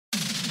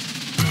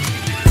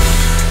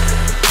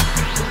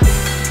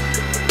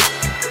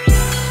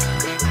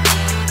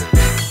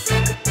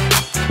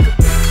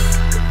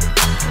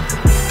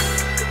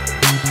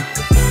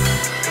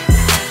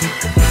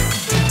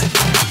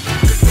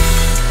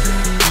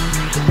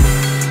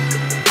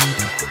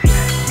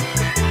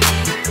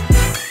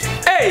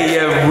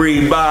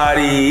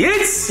everybody?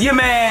 It's your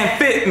man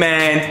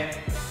Fitman,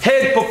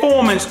 head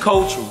performance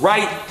coach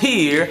right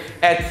here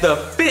at the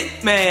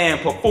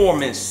Fitman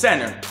Performance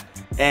Center.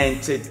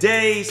 And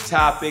today's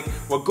topic,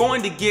 we're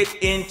going to get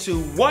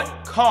into what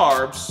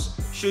carbs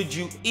should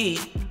you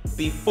eat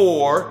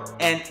before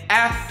and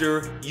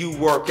after you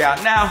work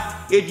out.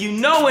 Now, if you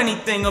know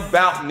anything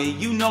about me,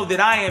 you know that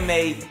I am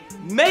a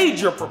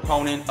major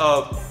proponent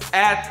of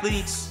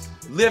athletes,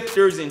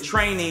 lifters, and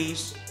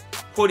trainees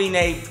putting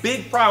a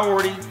big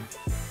priority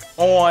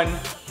on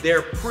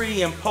their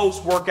pre and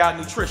post-workout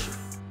nutrition.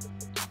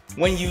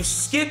 When you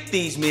skip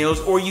these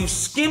meals or you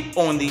skimp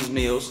on these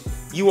meals,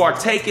 you are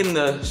taking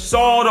the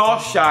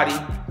sawed-off shotty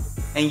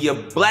and you're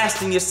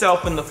blasting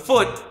yourself in the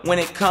foot when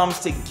it comes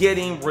to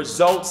getting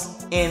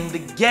results in the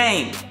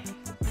game.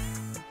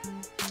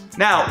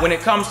 Now, when it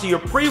comes to your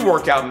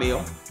pre-workout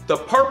meal, the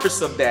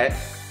purpose of that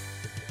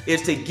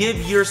is to give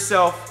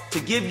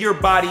your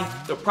body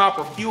the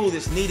proper fuel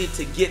that's needed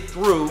to get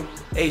through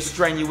a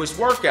strenuous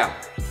workout.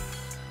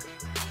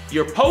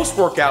 Your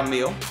post-workout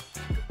meal,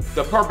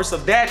 the purpose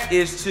of that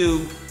is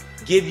to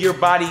give your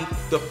body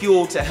the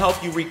fuel to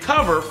help you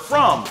recover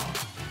from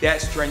that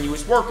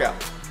strenuous workout.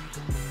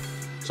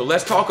 So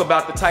let's talk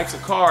about the types of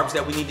carbs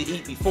that we need to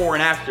eat before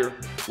and after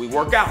we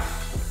work out.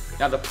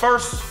 Now, the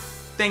first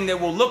thing that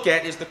we'll look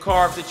at is the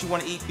carbs that you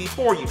want to eat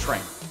before you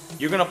train.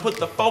 You're going to put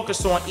the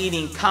focus on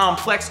eating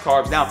complex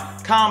carbs. Now,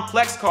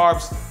 complex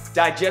carbs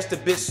digest a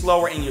bit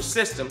slower in your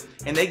system,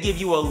 and they give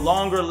you a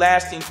longer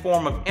lasting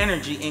form of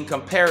energy in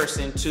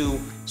comparison to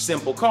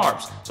simple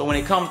carbs. So when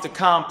it comes to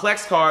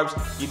complex carbs,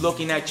 you're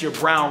looking at your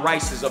brown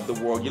rices of the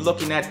world. You're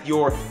looking at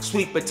your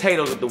sweet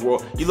potatoes of the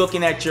world. You're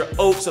looking at your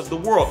oats of the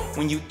world.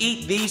 When you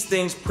eat these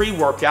things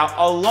pre-workout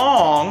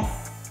along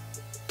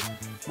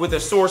with a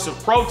source of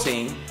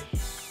protein,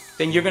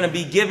 then you're going to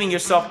be giving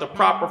yourself the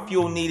proper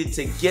fuel needed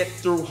to get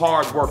through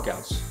hard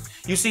workouts.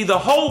 You see, the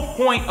whole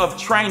point of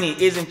training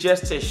isn't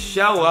just to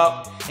show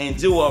up and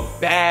do a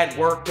bad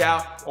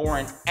workout or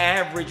an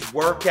average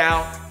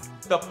workout.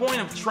 The point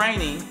of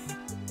training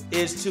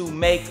is to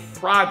make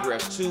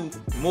progress, to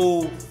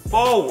move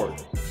forward.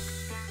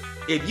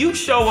 If you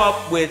show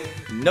up with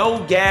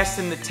no gas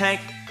in the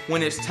tank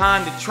when it's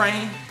time to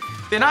train,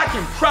 then I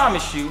can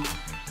promise you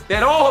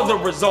that all the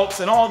results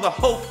and all the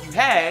hope you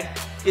had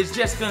is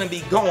just going to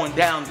be going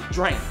down the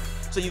drain.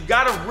 So you've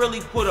got to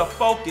really put a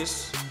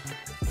focus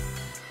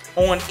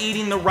on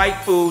eating the right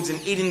foods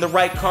and eating the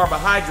right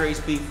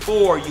carbohydrates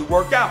before you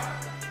work out.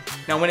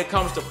 Now, when it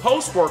comes to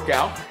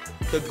post-workout,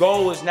 the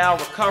goal is now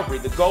recovery.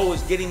 The goal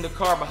is getting the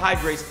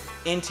carbohydrates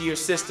into your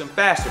system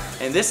faster.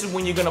 And this is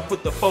when you're going to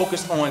put the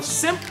focus on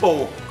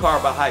simple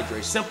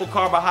carbohydrates. Simple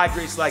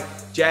carbohydrates like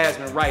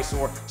jasmine rice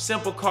or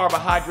simple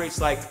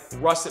carbohydrates like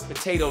russet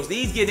potatoes.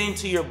 These get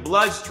into your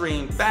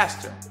bloodstream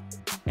faster,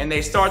 and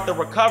they start the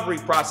recovery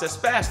process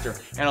faster.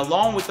 And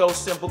along with those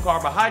simple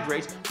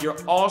carbohydrates, you're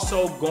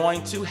also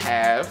going to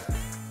have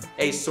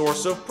a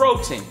source of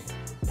protein.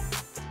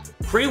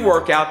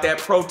 Pre-workout, that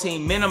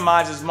protein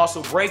minimizes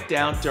muscle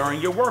breakdown during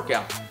your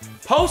workout.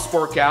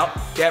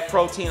 Post-workout, that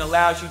protein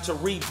allows you to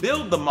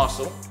rebuild the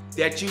muscle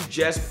that you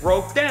just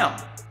broke down.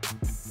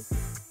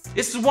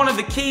 This is one of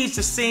the keys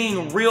to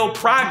seeing real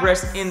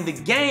progress in the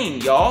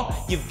game, y'all.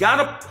 You've got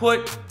to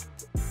put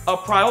a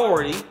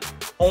priority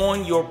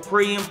on your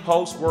pre and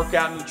post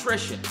workout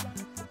nutrition.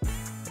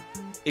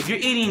 If you're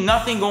eating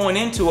nothing going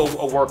into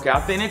a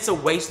workout, then it's a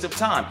waste of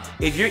time.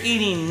 If you're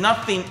eating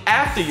nothing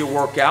after your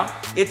workout,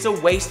 it's a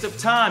waste of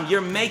time.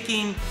 You're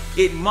making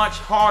it much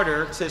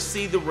harder to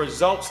see the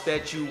results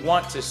that you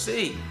want to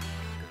see.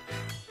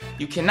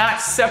 You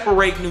cannot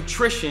separate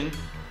nutrition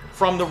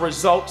from the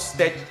results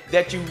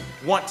that you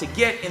want to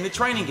get in the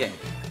training game.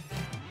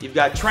 You've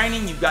got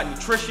training, you've got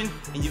nutrition,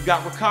 and you've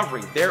got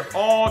recovery. They're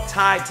all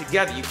tied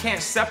together. You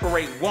can't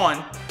separate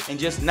one and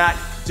just not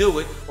do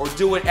it, or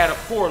do it at a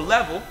poor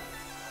level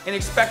and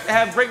expect to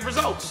have great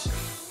results.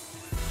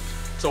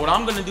 So what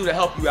I'm gonna do to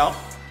help you out,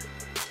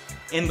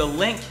 I'm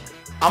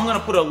gonna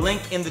put a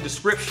link in the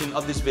description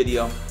of this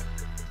video.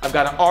 I've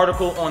got an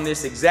article on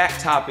this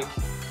exact topic.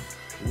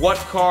 What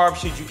carbs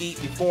should you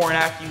eat before and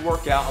after you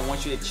work out? I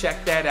want you to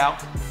check that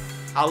out.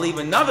 I'll leave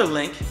another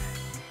link,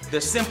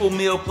 the simple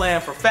meal plan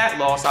for fat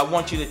loss. I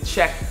want you to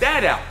check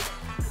that out.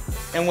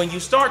 And when you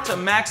start to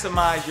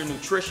maximize your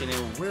nutrition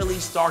and really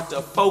start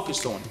to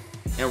focus on it,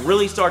 and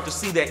really start to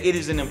see that it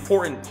is an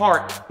important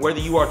part, whether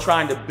you are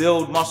trying to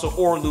build muscle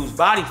or lose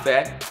body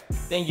fat,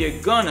 then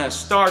you're gonna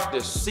start to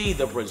see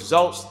the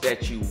results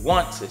that you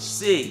want to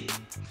see.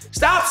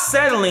 Stop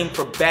settling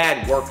for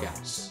bad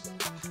workouts.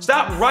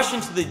 Stop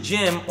rushing to the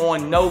gym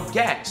on no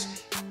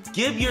gas.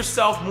 Give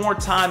yourself more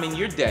time in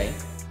your day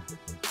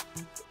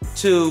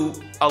to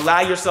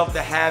allow yourself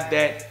to have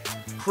that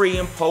pre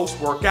and post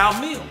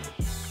workout meal.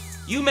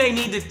 You may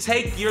need to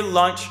take your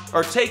lunch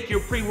or take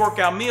your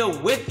pre-workout meal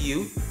with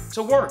you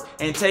to work,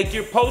 and take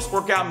your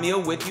post-workout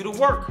meal with you to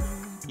work.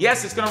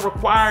 Yes, it's gonna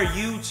require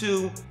you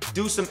to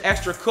do some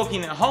extra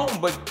cooking at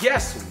home, but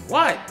guess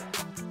what?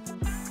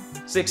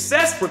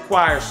 Success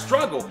requires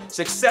struggle.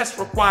 Success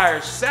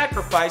requires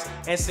sacrifice,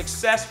 and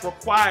success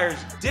requires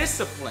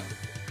discipline.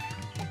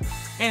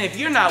 And if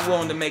you're not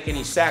willing to make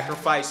any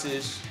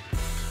sacrifices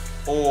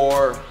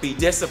or be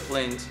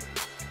disciplined,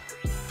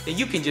 then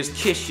you can just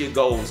kiss your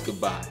goals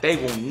goodbye. They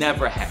will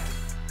never happen.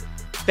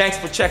 Thanks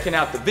for checking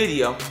out the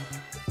video.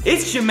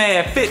 It's your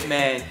man,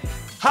 Fitman.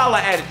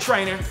 Holla at a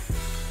trainer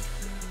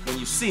when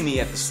you see me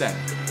at the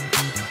center.